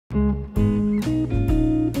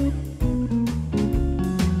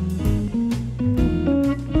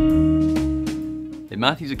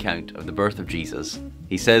Matthew's account of the birth of Jesus,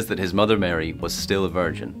 he says that his mother Mary was still a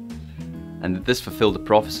virgin, and that this fulfilled a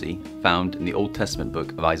prophecy found in the Old Testament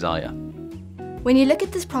book of Isaiah. When you look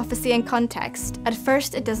at this prophecy in context, at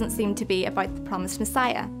first it doesn't seem to be about the promised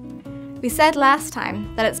Messiah. We said last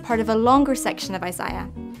time that it's part of a longer section of Isaiah,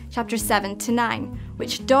 chapters 7 to 9,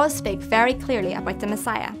 which does speak very clearly about the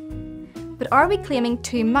Messiah. But are we claiming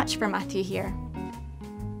too much for Matthew here?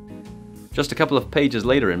 Just a couple of pages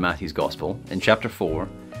later in Matthew's Gospel, in chapter 4,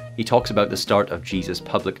 he talks about the start of Jesus'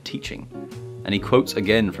 public teaching, and he quotes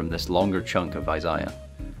again from this longer chunk of Isaiah,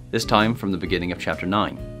 this time from the beginning of chapter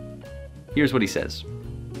 9. Here's what he says.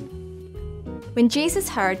 When Jesus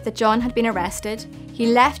heard that John had been arrested, he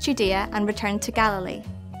left Judea and returned to Galilee.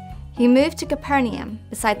 He moved to Capernaum,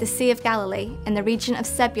 beside the Sea of Galilee, in the region of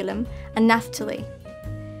Zebulun and Naphtali.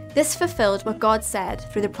 This fulfilled what God said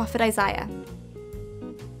through the prophet Isaiah.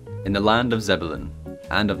 In the land of Zebulun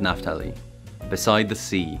and of Naphtali, beside the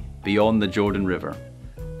sea, beyond the Jordan River,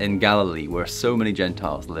 in Galilee where so many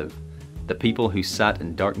Gentiles live, the people who sat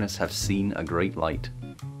in darkness have seen a great light.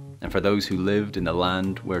 And for those who lived in the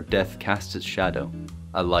land where death casts its shadow,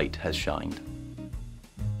 a light has shined.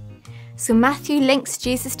 So Matthew links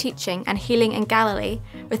Jesus' teaching and healing in Galilee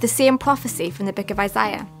with the same prophecy from the book of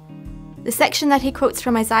Isaiah. The section that he quotes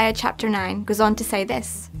from Isaiah chapter 9 goes on to say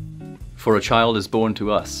this. For a child is born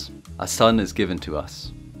to us, a son is given to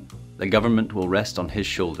us. The government will rest on his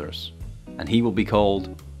shoulders, and he will be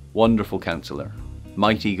called Wonderful Counselor,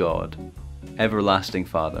 Mighty God, Everlasting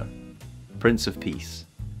Father, Prince of Peace.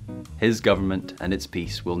 His government and its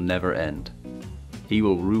peace will never end. He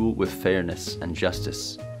will rule with fairness and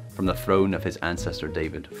justice from the throne of his ancestor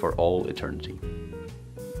David for all eternity.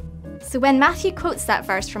 So when Matthew quotes that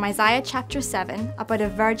verse from Isaiah chapter 7 about a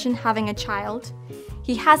virgin having a child,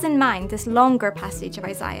 he has in mind this longer passage of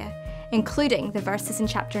Isaiah, including the verses in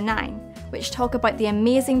chapter 9, which talk about the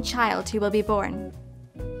amazing child who will be born.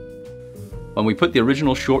 When we put the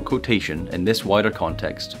original short quotation in this wider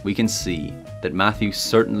context, we can see that Matthew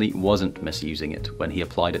certainly wasn't misusing it when he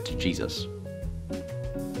applied it to Jesus.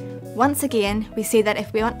 Once again, we see that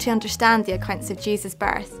if we want to understand the accounts of Jesus'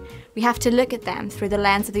 birth, we have to look at them through the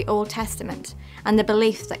lens of the Old Testament and the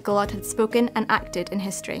belief that God had spoken and acted in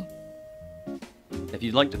history. If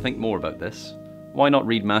you'd like to think more about this, why not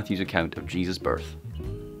read Matthew's account of Jesus' birth?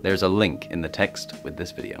 There's a link in the text with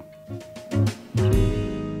this video.